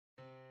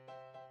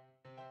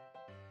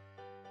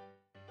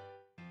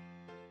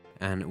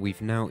and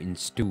we've now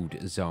installed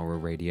Zara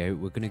Radio.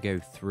 We're going to go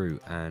through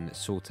and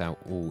sort out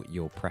all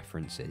your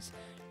preferences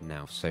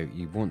now. So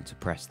you want to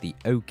press the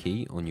O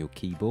key on your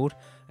keyboard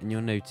and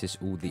you'll notice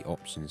all the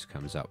options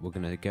comes up. We're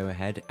going to go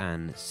ahead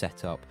and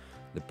set up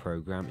the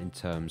program in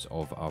terms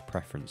of our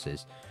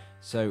preferences.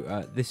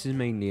 So this is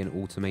mainly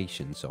an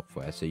automation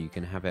software, so you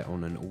can have it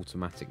on an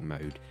automatic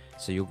mode.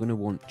 So you're going to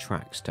want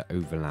tracks to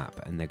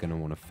overlap and they're going to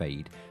want to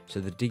fade. So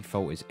the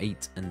default is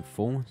 8 and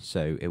 4,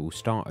 so it will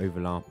start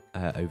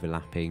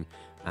overlapping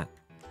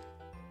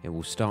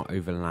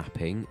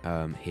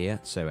here,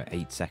 so at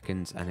 8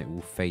 seconds, and it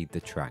will fade the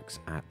tracks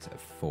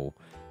at 4.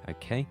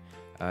 Okay.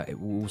 It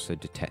will also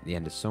detect the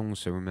end of songs,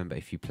 so remember,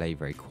 if you play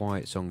very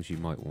quiet songs you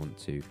might want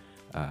to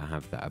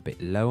have that a bit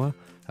lower,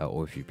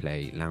 or if you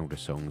play louder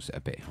songs a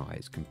bit higher.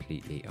 It's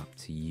completely up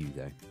to you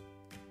though.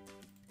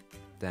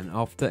 Then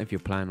after, if you're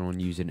planning on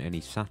using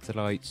any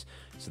satellites,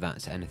 so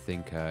that's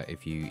anything,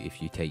 if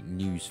you take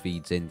news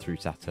feeds in through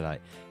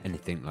satellite,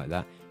 anything like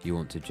that, you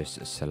want to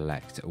just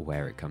select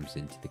where it comes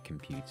into the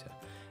computer.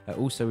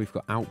 Also, we've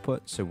got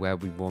output, so where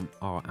we want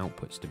our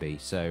outputs to be.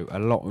 So a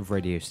lot of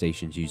radio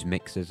stations use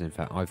mixers. In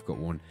fact, I've got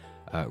one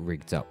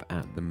rigged up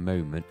at the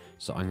moment,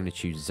 so I'm going to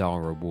choose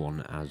Zara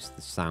 1 as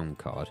the sound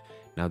card.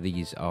 Now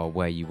these are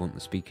where you want the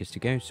speakers to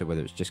go, so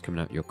whether it's just coming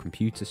out your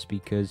computer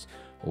speakers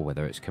or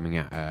whether it's coming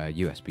out a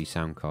USB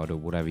sound card or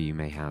whatever you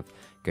may have,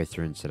 go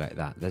through and select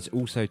that. There's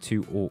also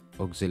 2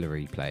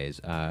 auxiliary players,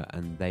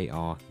 and they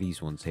are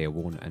these ones here,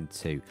 1 and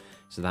 2.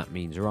 So that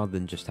means rather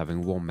than just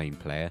having one main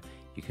player,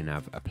 you can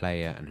have a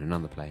player and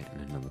another player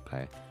and another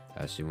player.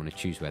 So you want to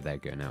choose where they're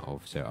going out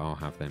of, so I'll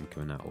have them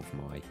coming out of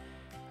my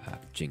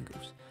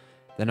jingles.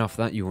 Then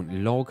after that you want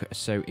log,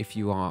 so if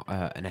you are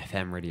an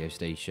FM radio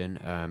station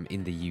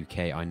in the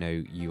UK, I know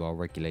you are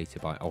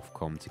regulated by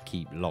Ofcom to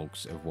keep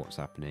logs of what's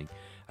happening,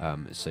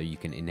 so you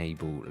can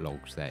enable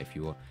logs there if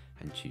you want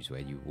and choose where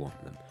you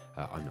want them.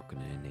 I'm not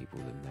going to enable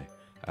them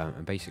though.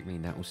 And basically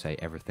that will say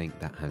everything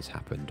that has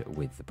happened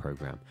with the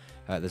program.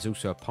 There's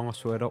also a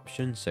password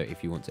option, so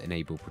if you want to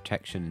enable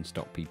protection and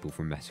stop people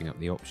from messing up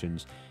the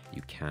options,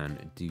 you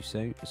can do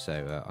so.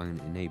 So I'm going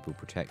to enable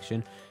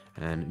protection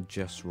and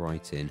just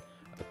write in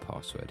a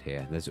password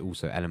here. There's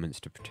also elements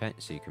to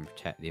protect, so you can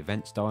protect the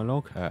events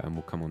dialog, and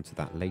we'll come on to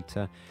that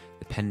later.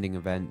 The pending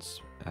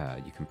events,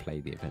 you can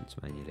play the events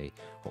manually,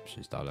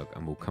 options dialog,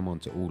 and we'll come on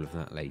to all of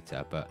that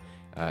later. But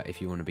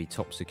if you want to be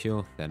top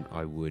secure, then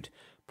I would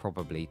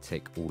probably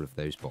tick all of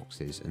those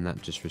boxes, and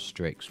that just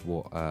restricts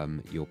what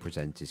your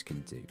presenters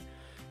can do.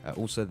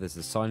 Also, there's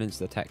the silence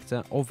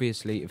detector.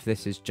 Obviously, if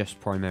this is just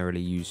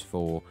primarily used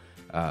for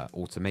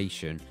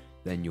automation,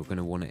 then you're going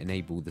to want to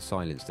enable the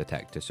silence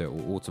detector, so it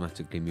will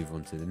automatically move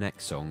on to the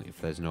next song if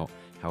there's not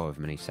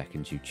however many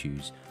seconds you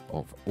choose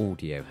of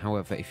audio.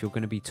 However, if you're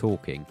going to be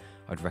talking,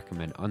 I'd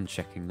recommend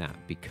unchecking that,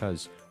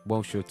 because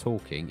whilst you're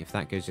talking, if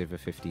that goes over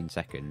 15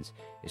 seconds,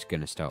 it's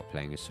going to start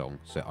playing a song,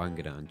 so I'm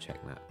going to uncheck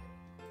that.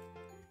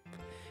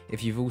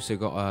 If you've also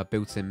got a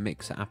built-in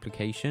mixer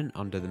application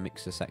under the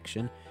mixer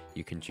section,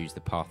 you can choose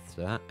the path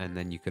to that, and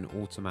then you can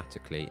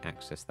automatically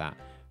access that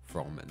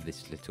from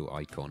this little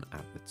icon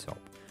at the top.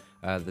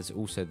 There's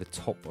also the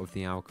top of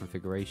the hour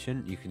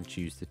configuration. You can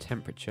choose the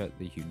temperature,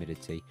 the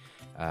humidity,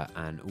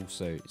 and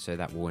also, so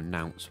that will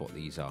announce what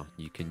these are.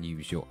 You can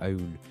use your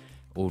own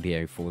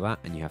audio for that,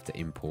 and you have to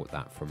import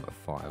that from a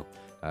file.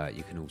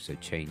 You can also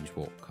change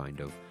what kind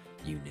of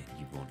unit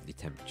you want the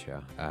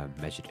temperature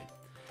measured in.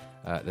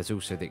 There's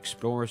also the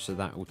Explorer, so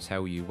that will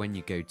tell you when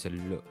you go to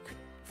look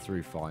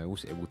through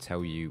files, it will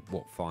tell you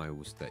what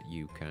files that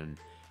you can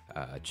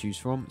choose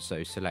from.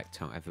 So select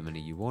however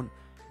many you want.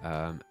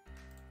 And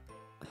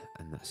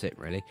that's it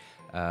really.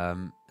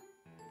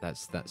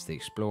 That's the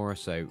Explorer.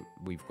 So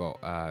we've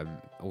got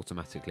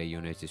automatically,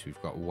 you'll notice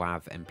we've got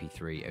WAV,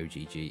 MP3,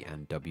 OGG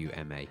and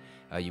WMA.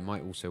 You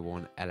might also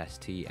want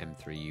LST,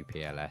 M3,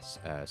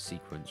 UPLS,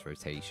 sequence,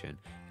 rotation,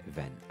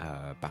 event,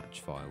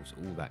 batch files,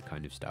 all that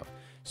kind of stuff.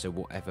 So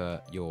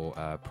whatever your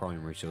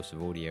primary source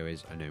of audio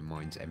is, I know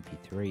mine's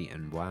MP3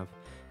 and WAV,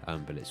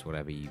 but it's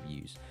whatever you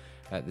use.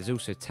 There's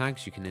also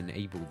tags. You can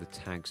enable the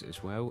tags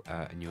as well,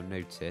 and you'll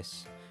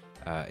notice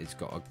it's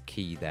got a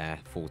key there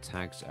for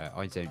tags.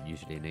 I don't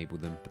usually enable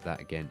them, but that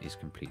again is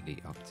completely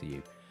up to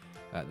you.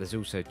 There's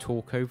also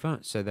talk over,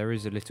 so there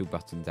is a little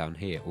button down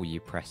here, or you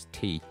press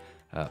T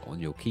on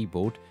your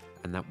keyboard,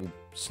 and that will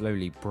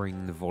slowly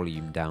bring the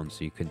volume down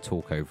so you can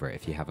talk over it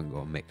if you haven't got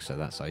a mixer.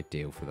 That's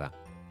ideal for that.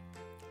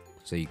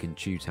 So you can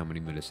choose how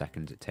many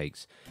milliseconds it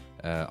takes.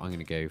 I'm going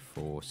to go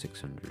for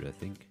 600, I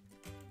think.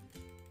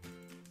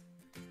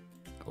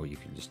 Or you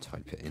can just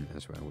type it in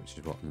as well, which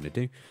is what I'm going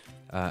to do.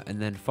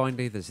 And then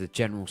finally, there's the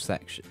general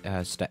section,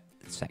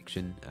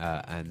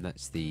 and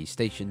that's the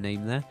station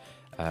name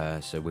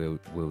there. So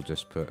we'll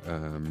just put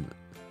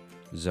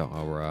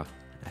Zara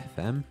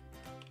FM.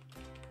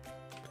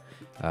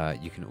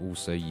 You can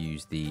also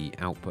use the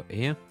output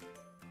here,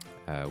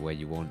 where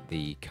you want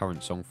the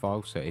current song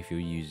file. So if you're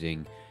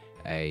using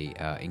a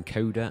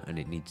encoder and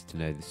it needs to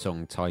know the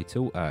song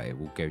title, it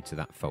will go to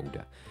that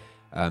folder.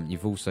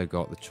 You've also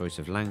got the choice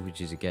of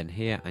languages again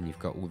here, and you've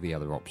got all the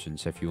other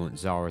options. So if you want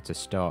Zara to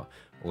start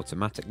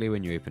automatically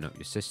when you open up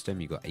your system,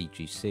 you've got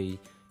AGC.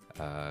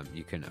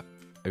 You can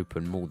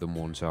open more than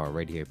one Zara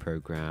Radio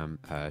program,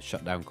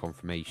 shut down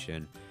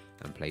confirmation,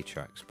 and play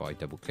tracks by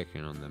double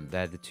clicking on them.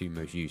 They're the two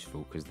most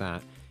useful, because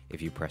that,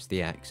 if you press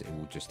the X, it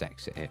will just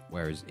exit it,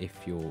 whereas if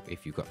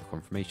you've got the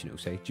confirmation, it will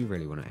say, do you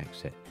really want to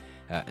exit?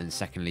 And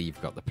secondly,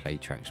 you've got the play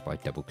tracks by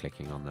double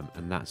clicking on them,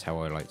 and that's how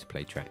I like to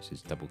play tracks,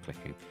 is double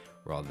clicking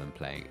rather than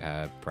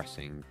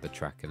pressing the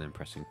track and then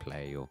pressing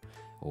play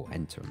or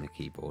enter on the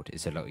keyboard.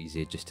 It's a lot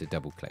easier just to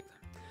double click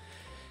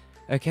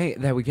them. Okay,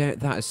 there we go.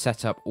 That has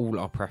set up all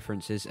our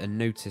preferences, and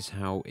notice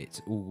how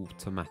it's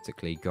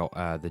automatically got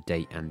the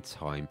date and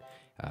time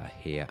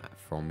here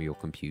from your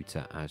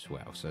computer as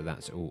well. So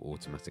that's all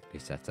automatically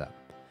set up.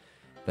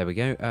 There we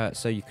go.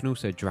 So you can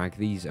also drag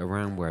these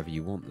around wherever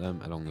you want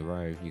them along the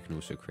row. You can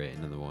also create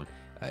another one.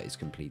 It's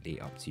completely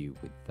up to you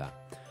with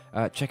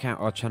that. Check out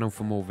our channel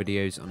for more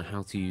videos on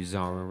how to use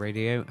Zara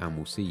Radio, and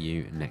we'll see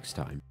you next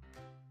time.